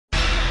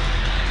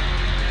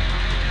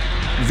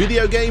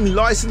video game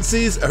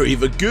licenses are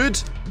either good,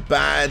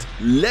 bad,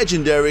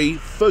 legendary,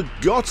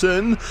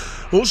 forgotten,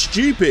 or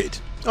stupid.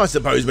 I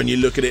suppose when you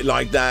look at it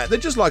like that, they're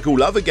just like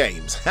all other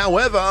games.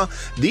 However,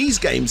 these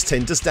games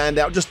tend to stand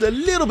out just a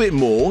little bit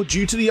more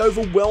due to the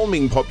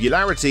overwhelming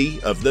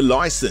popularity of the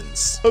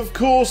license. Of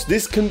course,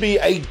 this can be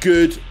a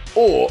good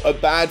or a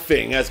bad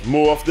thing, as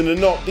more often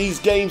than not, these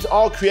games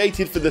are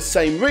created for the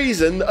same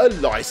reason a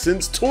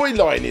licensed toy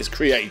line is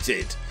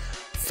created.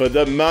 For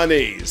the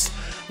monies.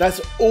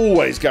 That's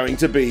always going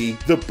to be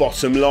the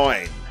bottom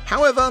line.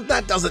 However,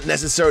 that doesn't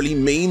necessarily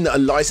mean that a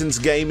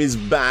licensed game is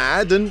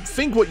bad, and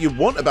think what you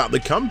want about the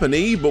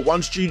company, but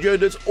one studio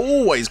that's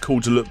always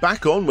cool to look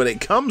back on when it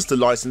comes to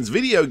licensed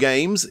video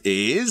games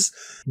is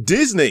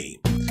Disney.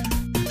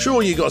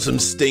 Sure, you got some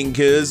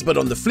stinkers, but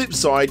on the flip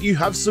side, you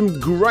have some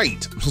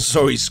great,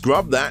 sorry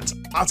scrub that,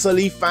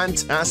 utterly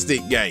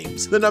fantastic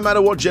games that no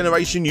matter what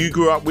generation you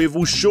grew up with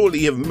will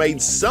surely have made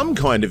some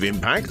kind of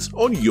impact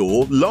on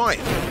your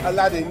life.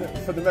 Aladdin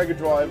for the Mega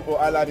Drive or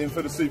Aladdin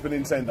for the Super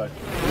Nintendo.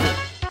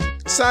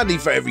 Sadly,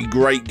 for every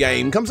great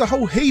game comes a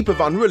whole heap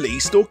of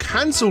unreleased or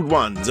cancelled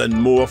ones, and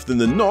more often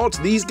than not,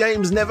 these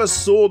games never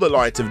saw the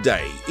light of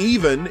day,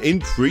 even in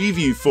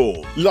preview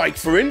form. Like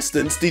for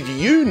instance, did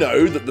you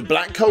know that The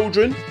Black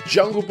Cauldron,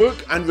 Jungle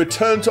Book and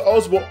Return to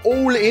Oz were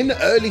all in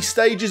early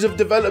stages of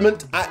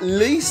development at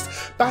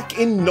least back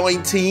in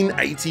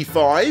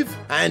 1985?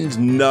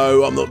 And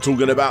no, I'm not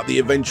talking about the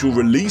eventual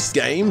release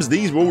games,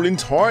 these were all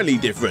entirely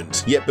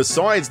different. Yet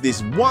besides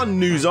this one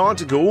news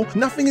article,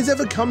 nothing has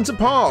ever come to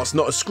pass,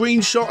 not a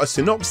screenshot, a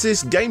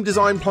synopsis, game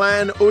design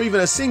plan, or even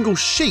a single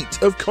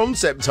sheet of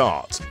concept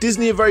art.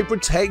 Disney are very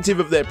protective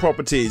of their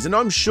properties, and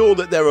I'm sure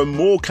that there are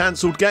more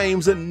cancelled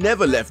games that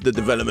never left the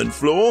development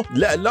floor,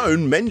 let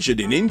alone mentioned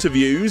in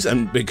interviews,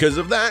 and because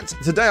of that,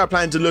 today I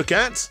plan to look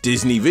at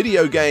Disney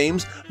video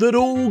games that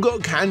all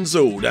got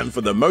cancelled, and for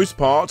the most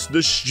part,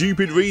 the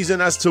stupid reason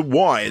as to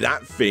why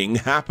that thing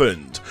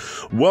happened.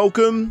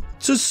 Welcome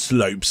to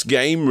Slope's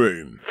Game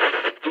Room.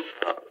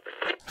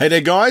 Hey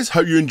there guys,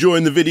 hope you're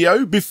enjoying the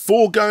video.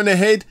 Before going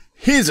ahead,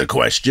 here's a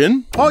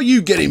question. Are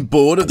you getting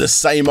bored of the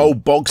same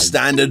old bog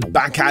standard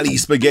back alley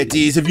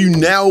spaghettis? Have you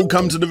now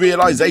come to the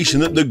realization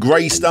that the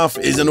grey stuff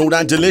isn't all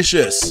that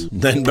delicious?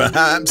 Then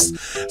perhaps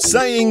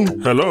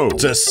saying hello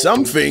to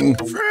something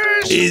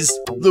fresh is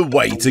the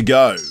way to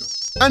go.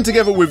 And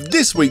together with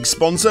this week's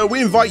sponsor,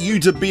 we invite you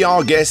to be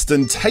our guest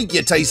and take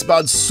your taste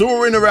buds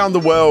soaring around the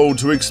world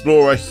to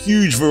explore a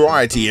huge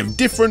variety of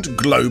different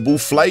global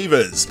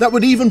flavours that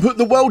would even put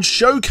the World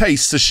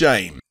Showcase to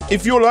shame.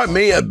 If you're like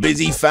me, a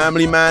busy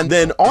family man,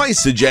 then I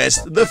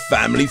suggest the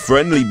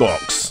family-friendly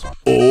box.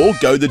 Or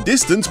go the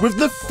distance with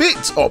the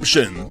fit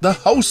option. The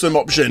wholesome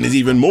option is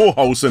even more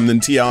wholesome than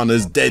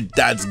Tiana's dead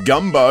dad's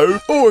gumbo.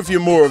 Or if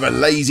you're more of a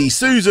lazy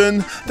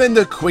Susan, then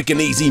the quick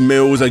and easy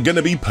meals are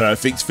gonna be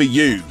perfect for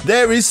you.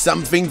 There is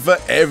something for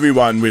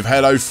everyone with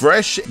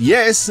HelloFresh,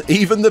 yes,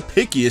 even the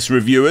pickiest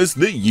reviewers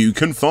that you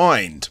can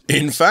find.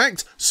 In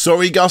fact,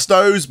 sorry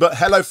Gustos, but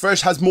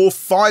HelloFresh has more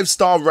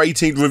 5-star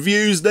rated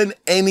reviews than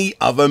any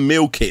other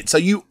meal kit, so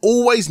you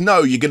always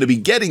know you're going to be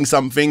getting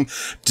something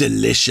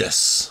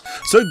delicious.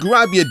 So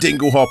grab your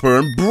dinglehopper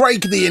and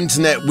break the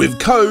internet with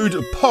code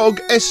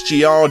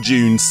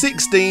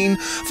POGSGRJune16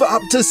 for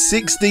up to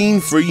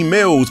 16 free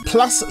meals,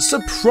 plus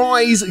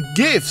surprise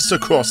gifts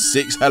across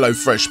 6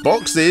 HelloFresh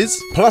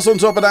boxes. Plus on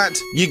top of that,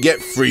 you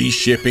get free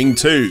shipping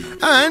too.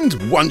 And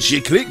once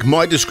you click,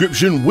 my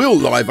description will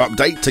live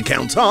update to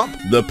count up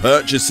the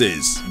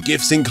purchases.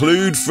 Gifts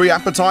include free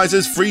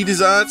appetizers, free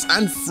desserts,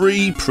 and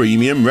free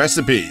premium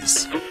recipes.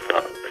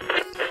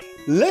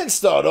 Let's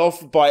start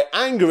off by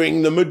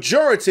angering the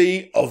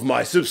majority of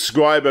my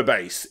subscriber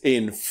base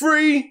in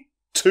 3,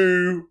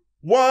 2,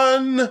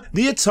 1.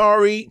 The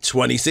Atari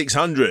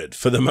 2600,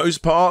 for the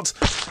most part,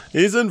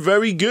 isn't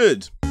very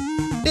good.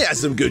 It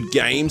has some good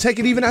games, heck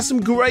it even has some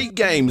great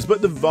games,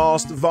 but the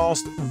vast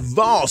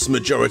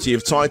majority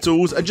of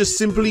titles are just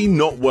simply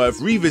not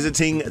worth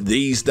revisiting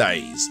these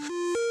days.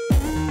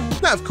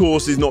 That of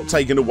course is not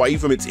taken away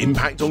from its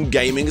impact on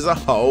gaming as a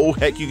whole.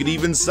 Heck, you could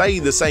even say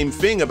the same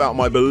thing about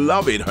my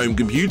beloved home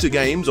computer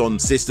games on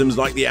systems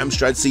like the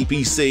Amstrad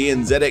CPC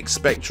and ZX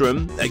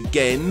Spectrum.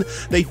 Again,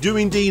 they do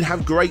indeed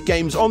have great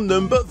games on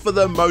them, but for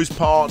the most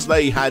part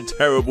they had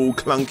terrible,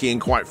 clunky and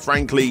quite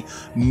frankly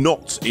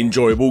not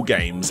enjoyable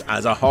games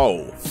as a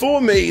whole. For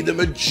me, the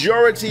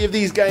majority of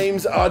these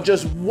games are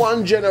just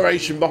one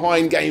generation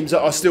behind games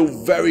that are still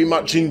very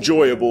much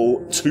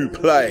enjoyable to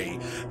play.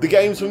 The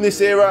games from this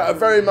era are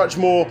very much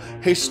more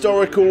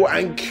historical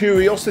and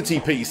curiosity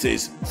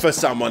pieces for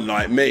someone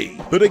like me.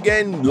 But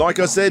again, like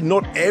I said,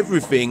 not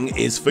everything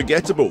is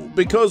forgettable,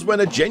 because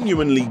when a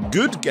genuinely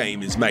good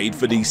game is made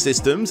for these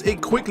systems,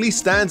 it quickly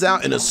stands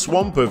out in a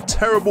swamp of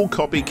terrible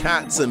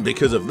copycats, and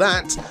because of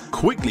that,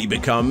 quickly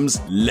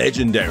becomes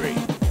legendary.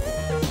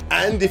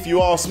 And if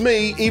you ask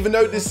me, even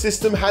though this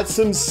system had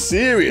some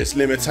serious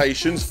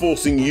limitations,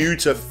 forcing you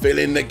to fill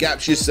in the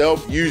gaps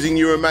yourself using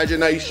your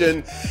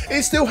imagination,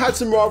 it still had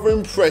some rather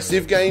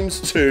impressive games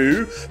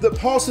too, that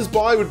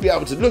passers-by would be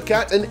able to look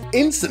at and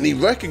instantly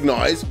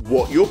recognise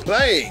what you're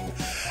playing.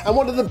 And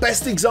one of the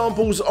best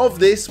examples of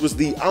this was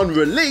the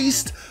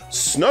unreleased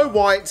Snow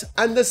White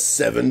and the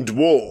Seven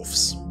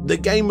Dwarfs. The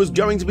game was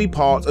going to be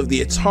part of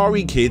the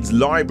Atari Kids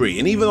library,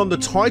 and even on the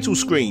title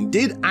screen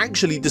did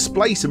actually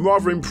display some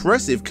rather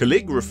impressive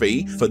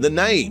calligraphy for the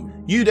name.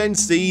 You then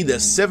see the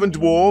Seven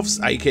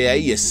Dwarfs, aka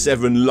your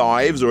 7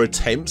 lives or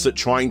attempts at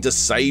trying to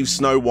save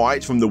Snow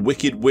White from the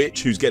Wicked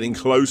Witch who's getting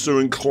closer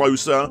and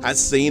closer, as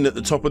seen at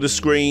the top of the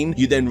screen.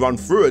 You then run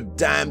through a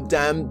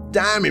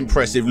damn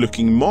impressive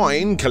looking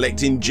mine,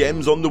 collecting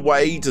gems on the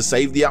way to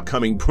save the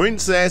upcoming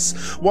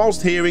princess,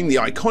 whilst hearing the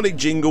iconic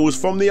jingles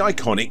from the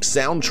iconic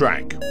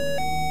soundtrack.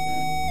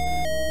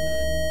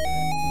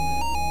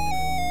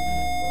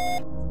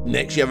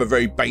 Next, you have a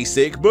very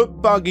basic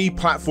but buggy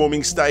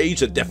platforming stage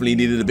that definitely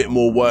needed a bit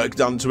more work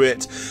done to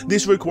it.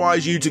 This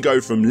requires you to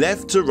go from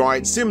left to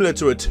right, similar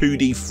to a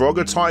 2D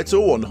Frogger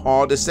title on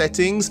harder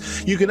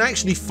settings. You can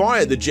actually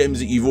fire the gems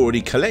that you've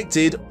already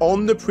collected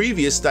on the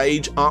previous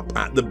stage up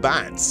at the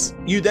bats.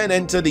 You then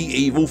enter the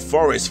evil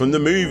forest from the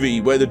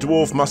movie, where the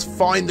dwarf must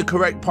find the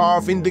correct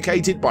path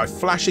indicated by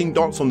flashing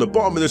dots on the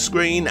bottom of the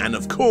screen, and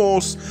of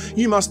course,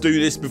 you must do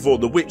this before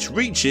the witch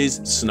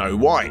reaches Snow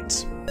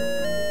White.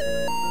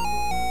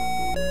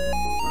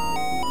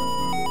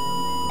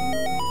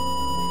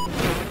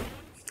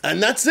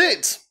 And that's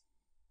it!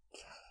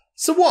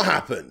 So what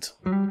happened?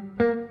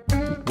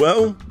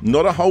 Well,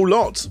 not a whole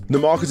lot. The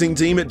marketing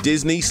team at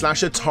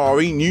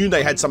Disney/Atari knew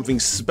they had something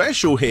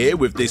special here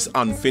with this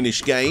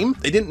unfinished game.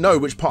 They didn't know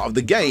which part of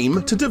the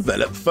game to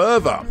develop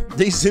further.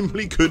 They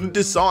simply couldn't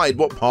decide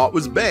what part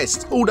was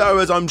best, although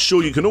as I'm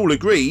sure you can all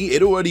agree,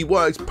 it already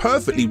worked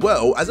perfectly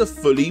well as a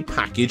fully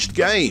packaged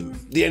game.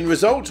 The end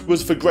result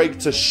was for Greg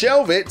to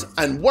shelve it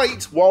and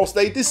wait whilst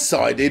they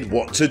decided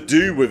what to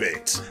do with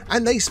it.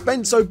 And they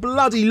spent so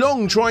bloody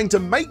long trying to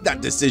make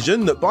that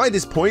decision that by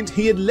this point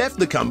he had left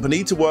the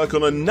company to work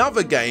on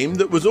another game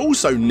that was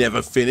also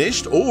never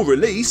finished or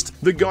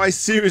released. The guy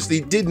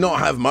seriously did not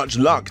have much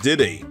luck, did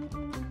he?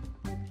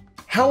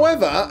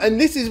 However, and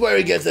this is where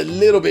it gets a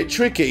little bit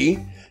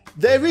tricky,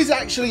 there is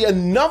actually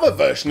another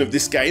version of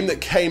this game that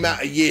came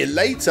out a year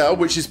later,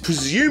 which is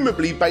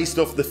presumably based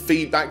off the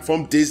feedback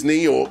from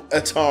Disney or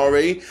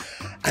Atari,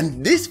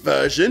 and this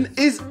version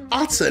is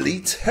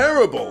utterly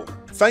terrible.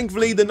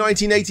 Thankfully, the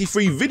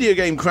 1983 video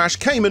game crash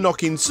came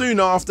a-knocking soon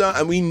after,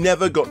 and we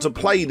never got to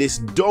play this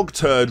dog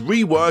turd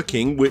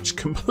reworking, which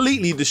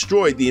completely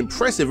destroyed the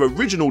impressive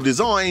original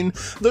design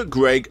that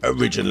Greg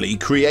originally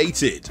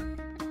created.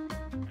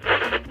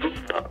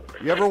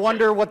 You ever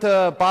wonder what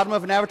the bottom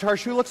of an Avatar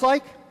shoe looks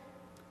like?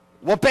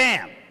 Well,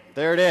 bam!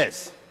 There it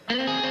is.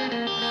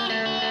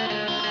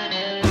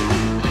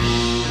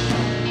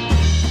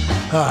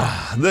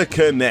 The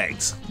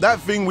Kinect. That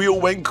thing we all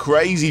went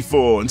crazy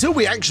for until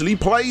we actually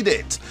played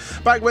it.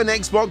 Back when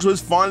Xbox was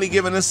finally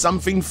giving us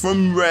something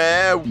from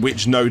Rare,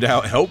 which no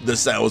doubt helped the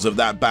sales of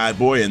that bad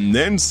boy and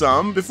then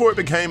some, before it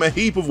became a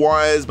heap of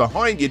wires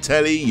behind your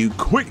telly you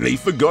quickly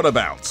forgot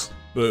about.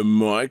 But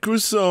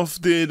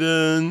Microsoft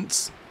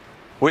didn't.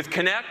 With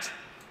Kinect,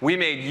 we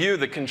made you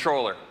the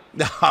controller.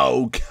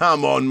 Oh,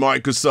 come on,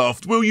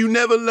 Microsoft, will you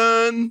never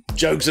learn?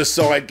 Jokes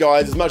aside,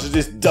 guys, as much as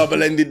this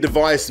double-ended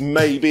device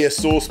may be a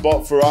sore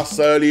spot for us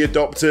early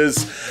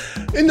adopters,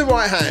 in the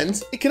right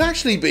hands, it can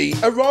actually be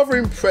a rather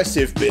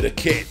impressive bit of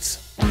kit.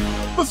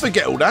 But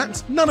forget all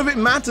that, none of it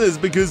matters,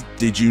 because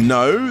did you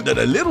know that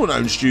a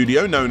little-known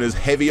studio known as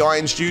Heavy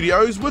Iron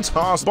Studios were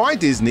tasked by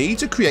Disney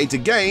to create a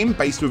game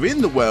based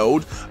within the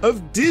world of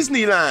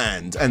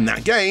Disneyland, and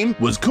that game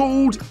was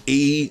called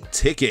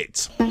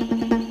E-Ticket.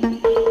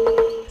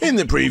 In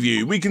the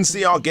preview, we can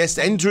see our guest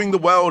entering the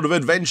world of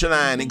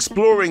Adventureland,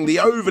 exploring the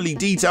overly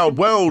detailed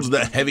worlds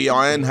that Heavy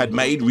Iron had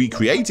made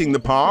recreating the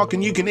park,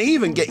 and you can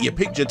even get your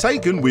picture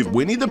taken with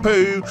Winnie the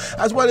Pooh,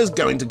 as well as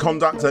going to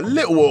conduct a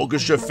little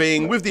orchestra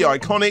thing with the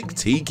iconic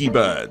Tiki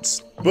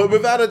Birds. But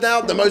without a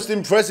doubt, the most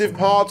impressive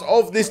part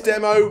of this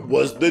demo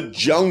was the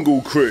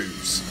Jungle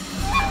Cruise.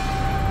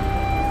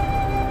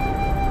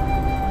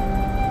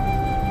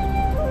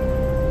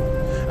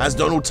 As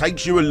Donald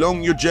takes you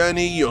along your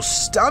journey, your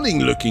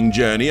stunning looking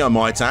journey I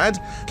might add,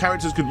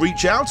 characters could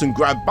reach out and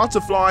grab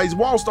butterflies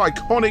whilst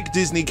iconic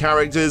Disney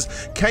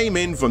characters came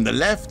in from the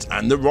left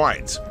and the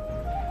right.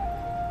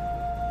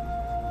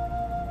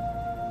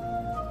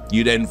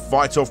 You then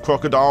fight off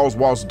crocodiles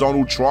whilst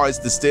Donald tries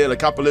to steal a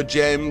couple of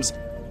gems.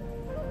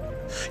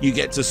 You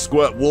get to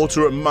squirt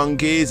water at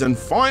monkeys, and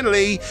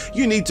finally,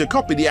 you need to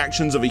copy the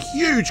actions of a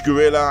huge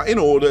gorilla in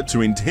order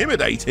to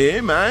intimidate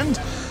him, and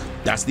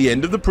that's the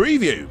end of the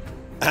preview.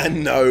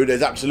 And no,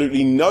 there's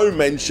absolutely no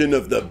mention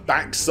of the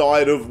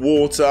backside of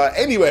water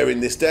anywhere in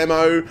this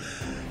demo.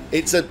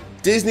 It's a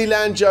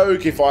Disneyland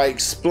joke. If I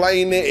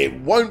explain it, it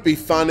won't be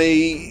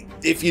funny.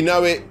 If you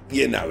know it,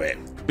 you know it.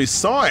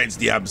 besides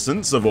the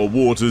absence of a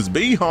water's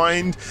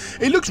behind,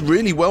 it looks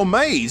really well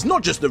made,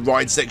 not just the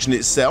ride section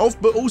itself,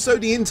 but also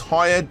the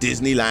entire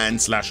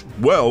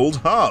Disneyland/World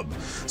hub.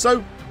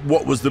 So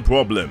what was the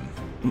problem?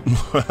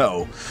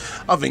 Well,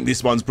 I think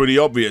this one's pretty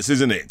obvious,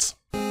 isn't it?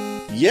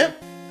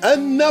 Yep.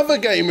 Another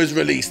game was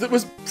released that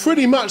was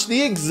pretty much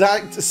the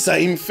exact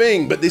same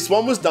thing, but this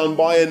one was done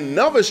by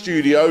another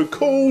studio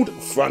called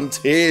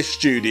Frontier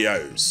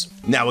Studios.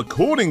 Now,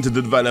 according to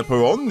the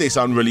developer on this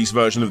unreleased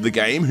version of the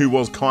game, who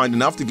was kind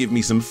enough to give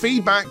me some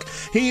feedback,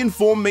 he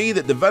informed me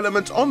that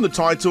development on the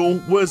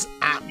title was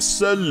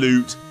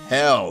absolute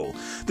hell.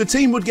 The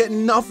team would get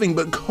nothing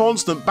but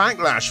constant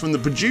backlash from the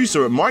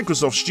producer at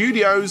Microsoft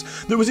Studios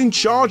that was in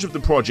charge of the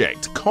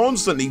project,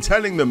 constantly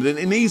telling them that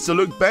it needs to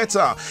look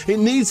better, it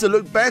needs to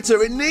look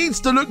better, it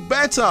needs to look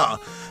better.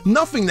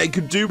 Nothing they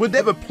could do would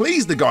ever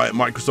please the guy at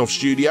Microsoft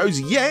Studios,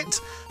 yet,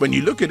 when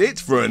you look at it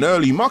for an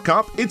early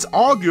mock-up, it's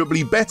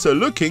arguably better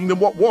looking than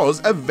what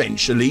was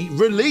eventually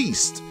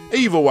released.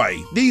 Either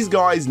way, these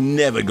guys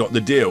never got the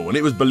deal, and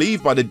it was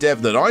believed by the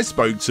dev that I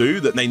spoke to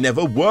that they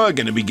never were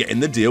going to be getting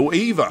the deal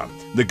either.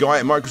 The guy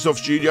at Microsoft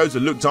Studios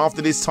that looked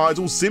after this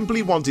title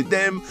simply wanted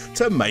them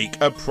to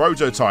make a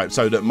prototype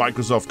so that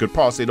Microsoft could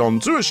pass it on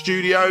to a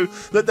studio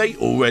that they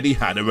already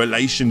had a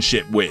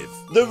relationship with.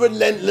 The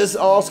relentless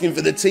asking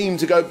for the team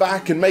to go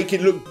back and make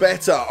it look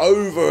better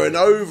over and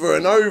over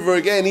and over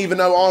again, even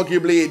though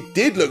arguably it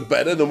did look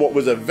better than what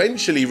was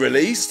eventually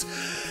released.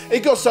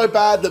 It got so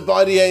bad that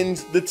by the end,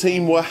 the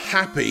team were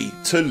happy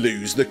to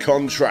lose the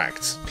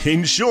contract.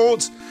 In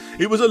short,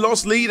 it was a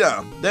lost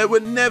leader. They were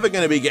never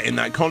going to be getting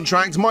that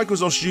contract.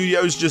 Microsoft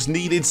Studios just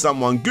needed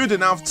someone good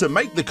enough to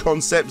make the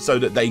concept so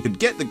that they could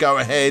get the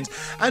go-ahead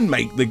and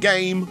make the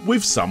game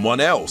with someone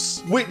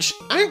else. Which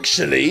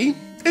actually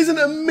isn't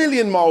a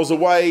million miles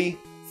away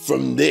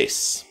from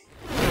this.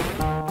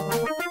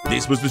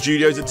 This was the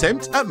studio's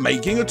attempt at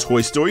making a Toy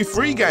Story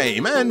 3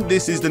 game, and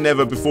this is the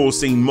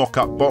never-before-seen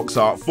mock-up box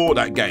art for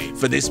that game.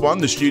 For this one,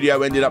 the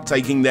studio ended up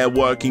taking their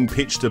working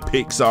pitch to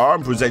Pixar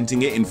and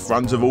presenting it in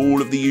front of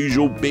all of the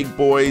usual big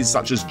boys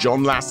such as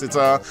John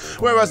Lasseter,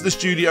 whereas the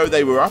studio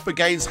they were up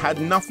against had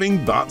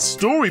nothing but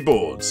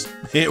storyboards.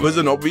 It was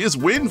an obvious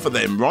win for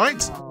them,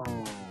 right?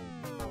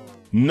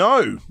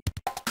 No.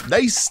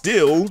 They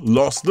still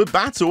lost the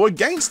battle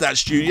against that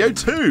studio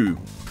too.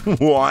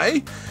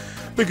 Why?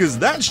 Because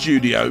that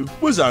studio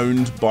was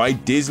owned by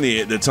Disney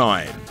at the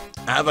time.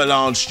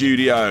 Avalanche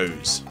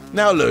Studios.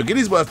 Now look, it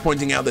is worth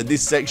pointing out that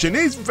this section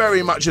is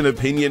very much an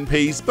opinion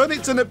piece, but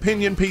it's an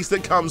opinion piece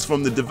that comes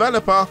from the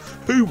developer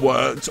who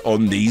worked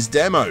on these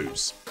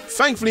demos.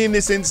 Thankfully in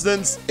this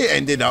instance, it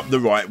ended up the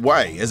right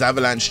way, as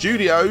Avalanche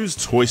Studios'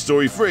 Toy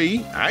Story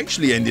 3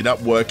 actually ended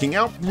up working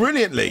out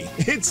brilliantly.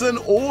 It's an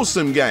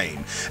awesome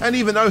game, and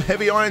even though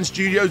Heavy Iron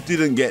Studios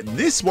didn't get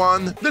this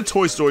one, the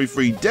Toy Story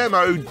 3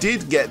 demo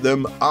did get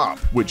them up,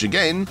 which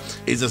again,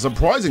 is a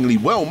surprisingly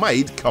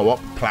well-made co-op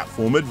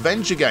platform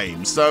adventure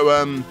game.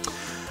 So,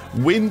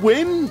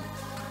 win-win?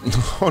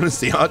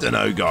 Honestly, I don't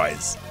know,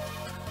 guys.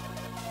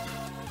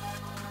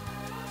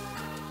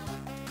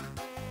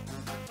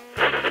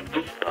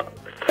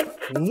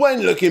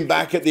 When looking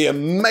back at the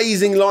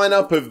amazing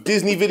lineup of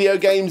Disney video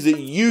games that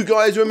you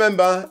guys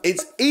remember,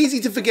 it's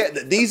easy to forget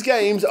that these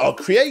games are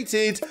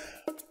created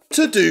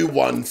to do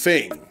one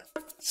thing: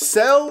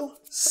 sell,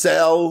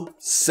 sell,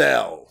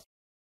 sell.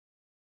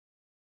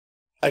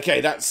 Okay,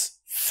 that's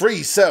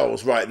 3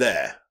 sells right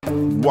there.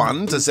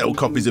 1, to sell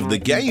copies of the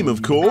game,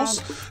 of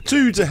course.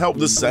 2, to help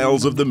the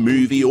sales of the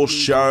movie or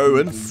show.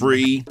 And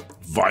 3,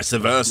 vice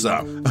versa.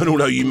 And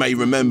although you may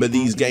remember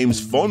these games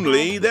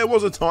fondly, there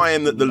was a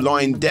time that the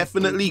line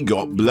definitely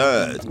got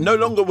blurred. No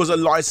longer was a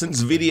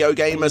licensed video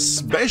game,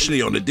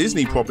 especially on a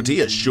Disney property,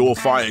 a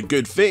surefire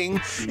good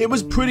thing. It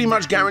was pretty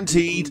much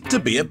guaranteed to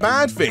be a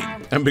bad thing.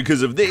 And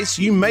because of this,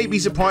 you may be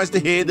surprised to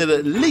hear that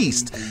at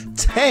least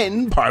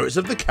 10 Pirates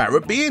of the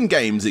Caribbean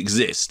games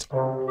exist.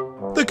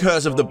 The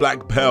Curse of the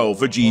Black Pearl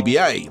for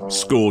GBA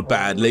scored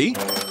badly.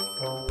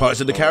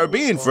 Pirates of the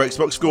Caribbean for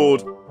Xbox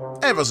scored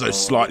ever so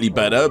slightly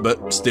better,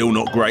 but still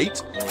not great.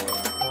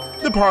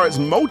 The Pirates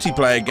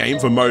multiplayer game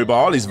for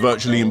mobile is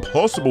virtually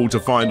impossible to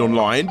find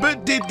online,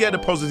 but did get a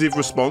positive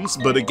response,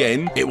 but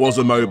again, it was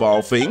a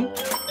mobile thing.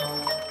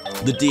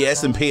 The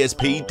DS and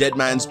PSP Dead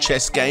Man's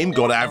Chess game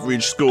got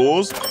average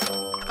scores,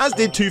 as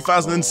did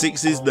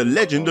 2006's The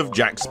Legend of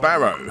Jack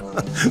Sparrow.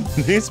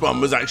 This one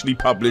was actually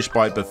published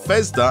by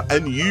Bethesda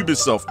and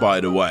Ubisoft, by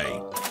the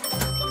way.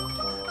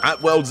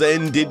 At World's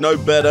End did no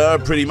better,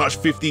 pretty much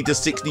 50 to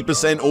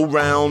 60% all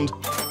round.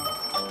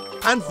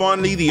 And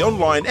finally, the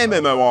online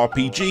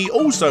MMORPG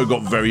also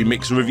got very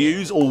mixed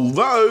reviews,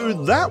 although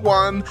that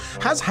one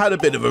has had a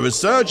bit of a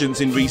resurgence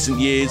in recent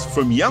years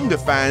from younger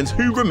fans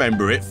who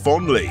remember it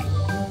fondly.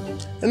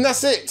 And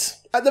that's it.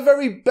 At the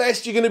very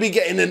best, you're going to be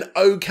getting an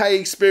okay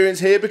experience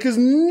here because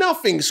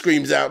nothing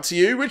screams out to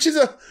you, which is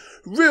a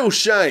real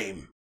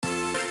shame.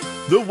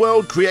 The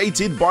world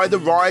created by the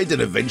ride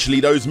and eventually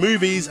those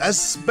movies,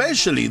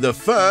 especially the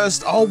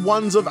first, are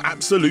ones of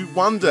absolute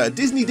wonder.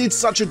 Disney did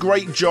such a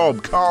great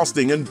job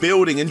casting and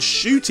building and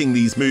shooting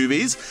these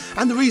movies,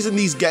 and the reason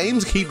these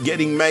games keep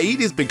getting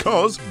made is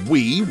because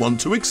we want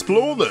to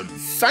explore them.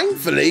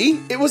 Thankfully,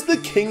 it was the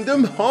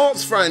Kingdom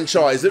Hearts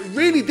franchise that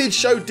really did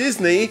show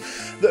Disney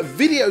that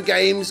video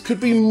games could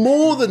be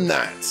more than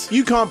that.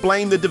 You can't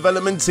blame the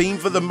development team.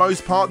 For the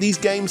most part, these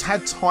games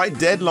had tight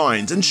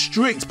deadlines and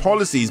strict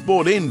policies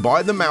brought in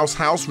by the Mouse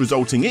House,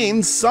 resulting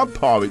in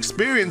subpar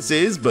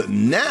experiences, but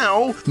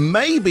now,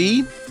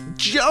 maybe,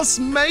 just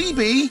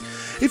maybe,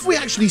 if we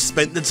actually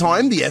spent the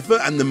time, the effort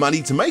and the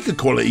money to make a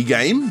quality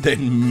game,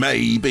 then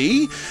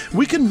maybe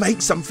we can make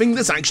something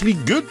that's actually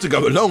good to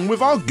go along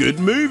with our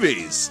good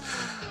movies.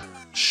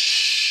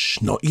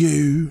 Shh, not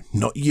you,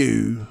 not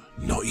you,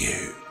 not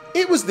you.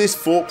 It was this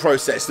thought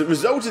process that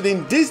resulted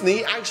in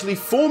Disney actually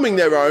forming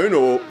their own,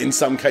 or in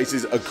some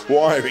cases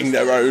acquiring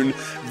their own,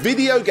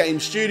 video game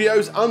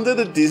studios under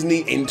the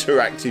Disney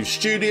Interactive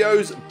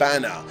Studios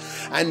banner.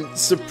 And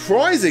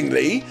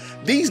surprisingly,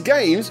 these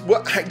games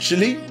were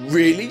actually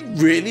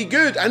really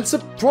good. And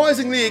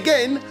surprisingly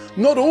again,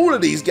 not all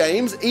of these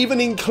games even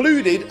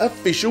included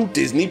official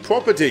Disney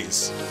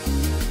properties.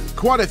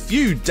 Quite a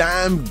few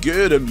damn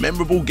good and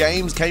memorable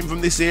games came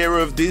from this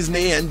era of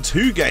Disney, and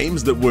two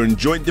games that were in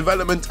joint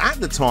development at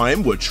the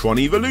time were Tron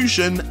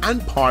Evolution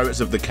and Pirates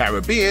of the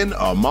Caribbean: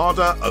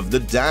 Armada of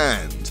the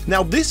Damned.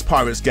 Now, this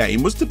Pirates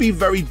game was to be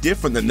very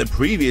different than the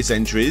previous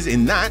entries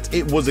in that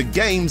it was a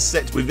game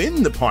set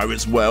within the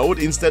Pirates world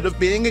instead of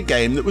being a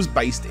game that was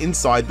based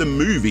inside the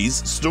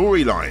movie's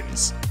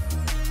storylines.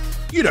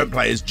 You don't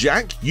play as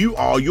Jack, you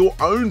are your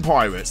own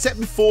pirate, set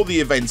before the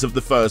events of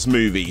the first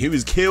movie, who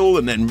is killed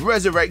and then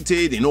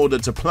resurrected in order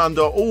to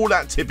plunder all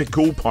that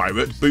typical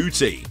pirate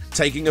booty.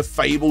 Taking a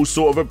Fable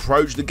sort of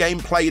approach, the game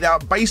played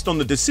out based on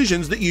the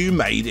decisions that you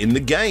made in the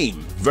game.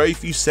 Very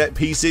few set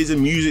pieces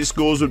and music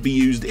scores would be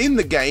used in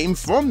the game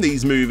from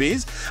these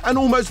movies, and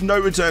almost no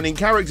returning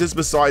characters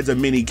besides a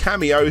mini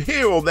cameo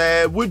here or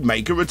there would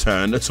make a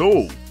return at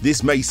all.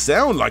 This may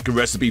sound like a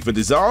recipe for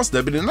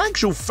disaster, but in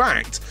actual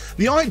fact,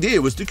 the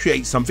idea was to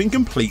create something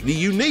completely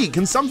unique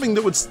and something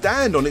that would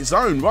stand on its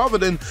own rather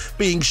than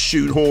being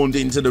shoehorned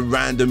into the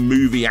random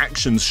movie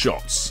action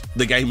shots.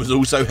 The game was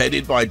also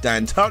headed by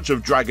Dan Touch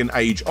of Dragon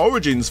Age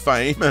Origins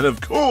fame, and of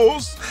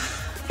course,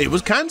 it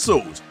was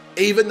cancelled.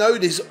 Even though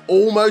this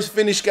almost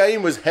finished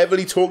game was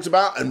heavily talked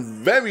about and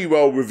very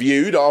well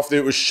reviewed after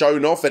it was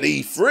shown off at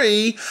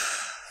E3,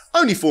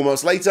 only 4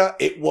 months later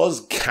it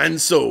was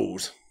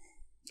cancelled.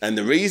 And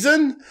the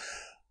reason?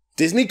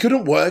 Disney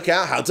couldn't work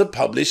out how to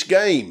publish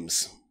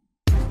games.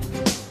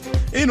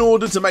 In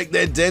order to make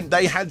their dent,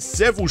 they had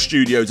several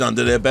studios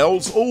under their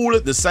belts all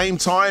at the same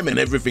time, and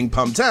everything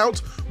pumped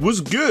out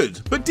was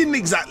good, but didn't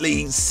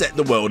exactly set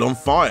the world on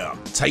fire.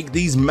 Take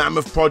these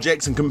mammoth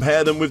projects and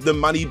compare them with the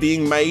money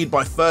being made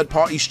by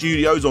third-party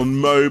studios on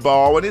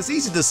mobile, and it's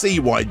easy to see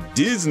why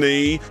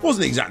Disney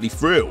wasn't exactly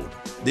thrilled.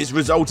 This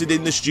resulted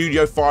in the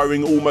studio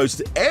firing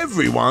almost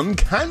everyone,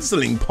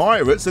 cancelling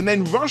Pirates, and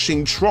then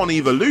rushing Tron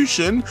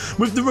Evolution,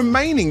 with the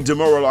remaining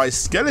demoralised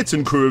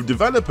skeleton crew of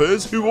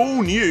developers who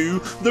all knew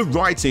the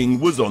writing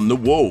was on the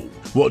wall.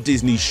 What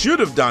Disney should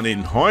have done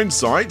in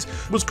hindsight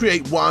was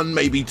create one,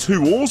 maybe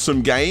two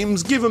awesome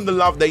games, give them the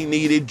love they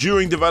needed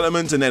during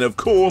development, and then of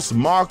course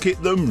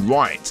market them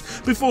right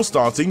before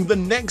starting the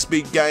next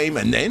big game,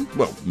 and then,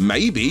 well,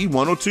 maybe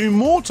one or two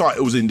more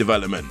titles in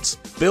development.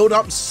 Build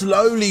up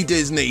slowly,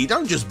 Disney.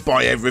 Don't just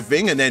buy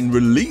everything and then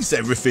release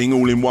everything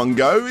all in one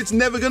go. It's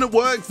never going to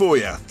work for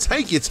you.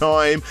 Take your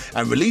time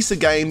and release a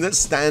game that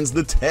stands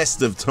the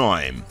test of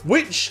time.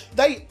 Which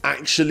they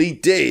actually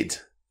did.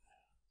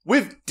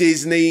 With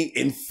Disney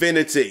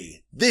Infinity.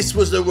 This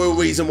was the real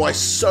reason why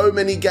so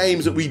many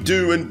games that we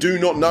do and do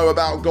not know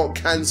about got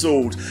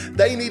cancelled.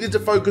 They needed to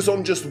focus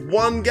on just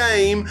one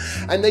game,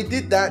 and they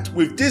did that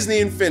with Disney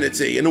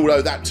Infinity, and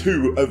although that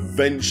too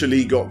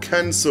eventually got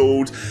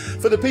cancelled,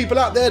 for the people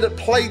out there that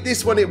played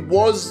this when it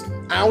was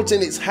out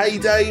in its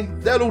heyday,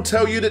 they'll all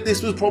tell you that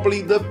this was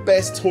probably the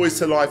best Toys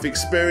to Life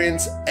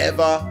experience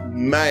ever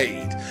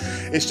made.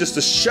 It's just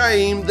a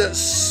shame that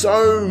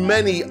so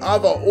many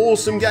other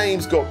awesome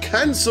games got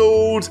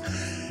cancelled,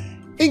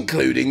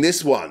 including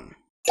this one.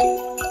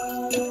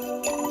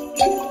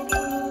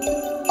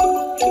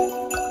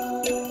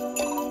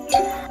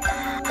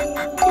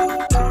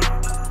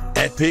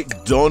 Epic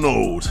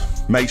Donald.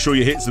 Make sure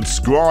you hit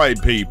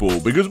subscribe, people,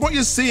 because what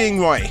you're seeing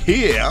right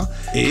here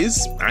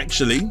is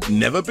actually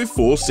never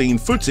before seen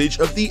footage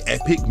of the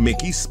Epic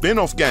Mickey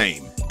spin-off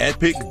game,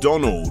 Epic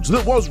Donald,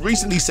 that was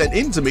recently sent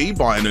in to me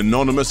by an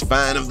anonymous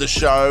fan of the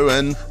show,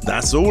 and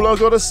that's all I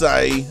gotta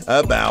say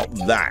about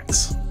that.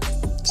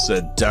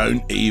 So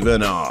don't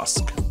even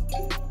ask.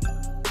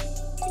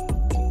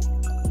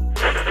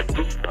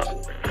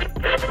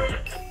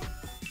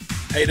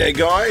 Hey there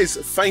guys,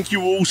 thank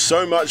you all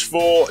so much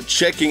for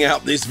checking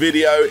out this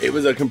video. It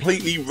was a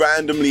completely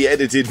randomly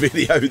edited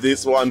video,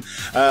 this one.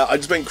 I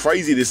just went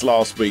crazy this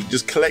last week,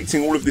 just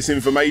collecting all of this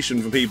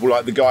information from people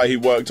like the guy who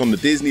worked on the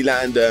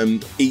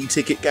Disneyland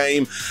e-ticket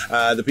game,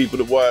 the people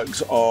that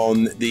worked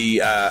on the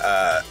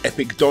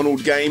Epic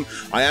Donald game.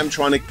 I am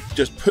trying to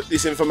just put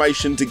this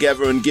information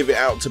together and give it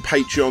out to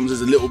Patreons as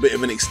a little bit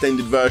of an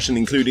extended version,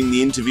 including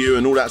the interview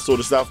and all that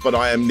sort of stuff, but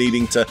I am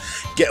needing to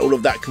get all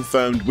of that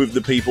confirmed with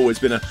the people. It's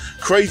been a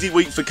crazy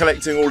week for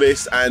collecting all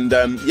this, and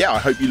yeah, I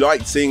hope you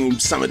liked seeing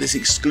some of this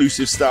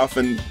exclusive stuff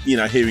and, you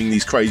know, hearing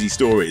these crazy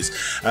stories.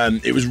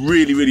 It was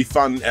really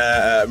fun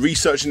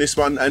researching this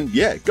one, and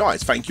yeah,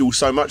 guys, thank you all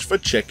so much for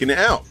checking it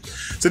out.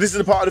 So this is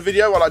the part of the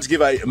video I'd like to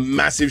give a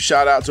massive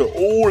shout out to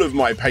all of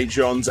my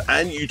Patreons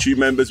and YouTube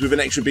members, with an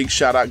extra big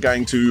shout out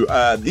going to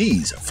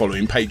these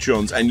following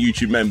Patreons and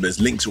YouTube members.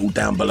 Links all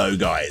down below,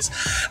 guys.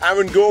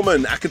 Aaron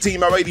Gorman,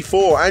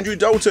 Akatimo84, Andrew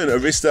Dalton,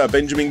 Arista,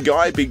 Benjamin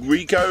Guy, Big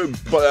Rico,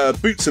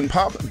 Boots and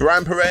Pup,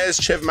 Bram Perez,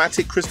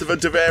 Chevmatic, Christopher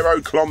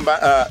Devero,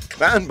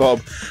 Clan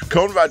Bob,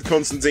 Conrad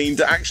Constantine,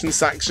 To Action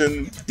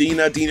Saxon,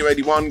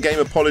 Dina81, Game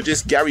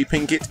Apologist, Gary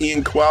Pinkett,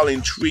 Ian Quell,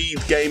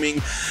 Intrigued Gaming,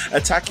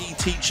 Ataki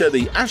Teacher,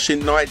 The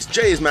Ashen Knight,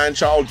 Jay is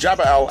Manchild,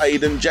 Jabba Al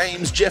Aiden,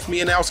 James, Jeff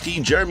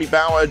Mianowski, Jeremy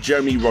Bauer,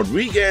 Jeremy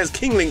Rodriguez,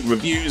 Kinglink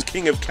Reviews,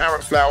 King of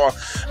Carrot Flower,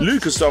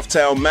 Lucas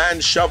Softail, Man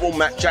Shovel,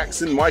 Matt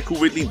Jackson, Michael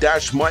Ridley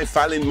Dash, Mike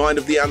Fallon, Mind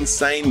of the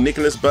Unsane,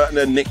 Nicholas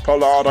Burtner, Nick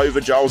Pollard,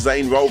 Over Giles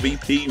Zane, Roll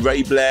VP,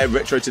 Ray Blair,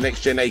 Retro to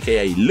Next Gen,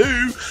 aka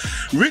Lou,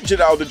 Richard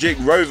Alderjick,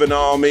 Rovan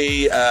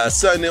Army,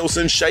 Sir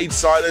Nilsson, Shade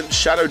Silent,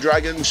 Shadow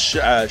Dragon,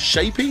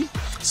 Shapey,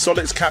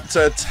 Solix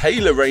Captor,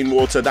 Taylor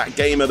Rainwater, That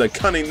Gamer, The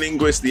Cunning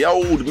Linguist, The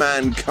Old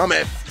Man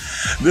Cometh,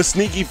 The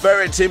Sneaky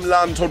Ferret, Tim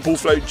Lund, Todd Paul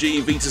Float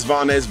G, Vitas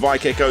Varnes,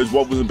 Vike Echoes,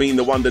 Wobbles and Bean,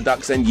 The Wonder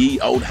Ducks, and Ye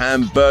Old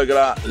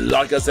Hamburglar.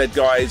 Like I said,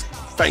 guys,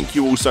 thank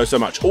you all so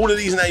much. All of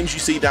these names you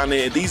see down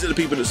here, these are the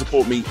people that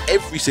support me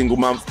every single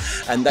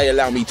month, and they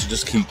allow me to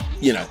just keep,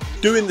 you know,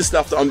 doing the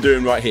stuff that I'm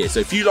doing right here.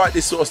 So if you like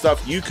this sort of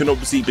stuff, you can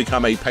obviously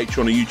become a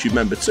Patreon or YouTube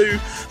member too.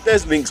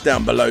 There's links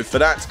down below for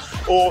that,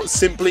 or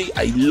simply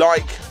a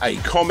like, a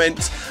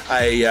comment,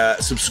 a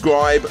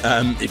subscribe.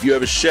 If you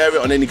ever share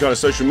it on any kind of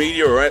social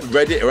media or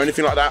Reddit or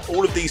anything like that,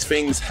 all of these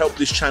things help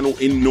this channel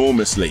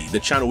enormously. The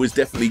channel is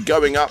definitely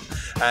going up,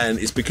 and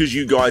it's because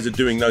you guys are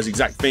doing those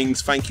exact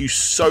things. Thank you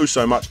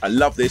so much. I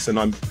love this, and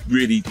I'm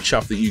really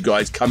chuffed that you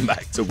guys come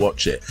back to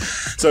watch it.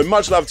 So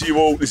much love to you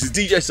all. This is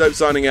DJ Soap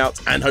signing out,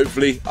 and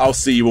hopefully I'll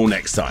see you all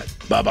next time.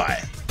 Bye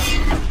bye.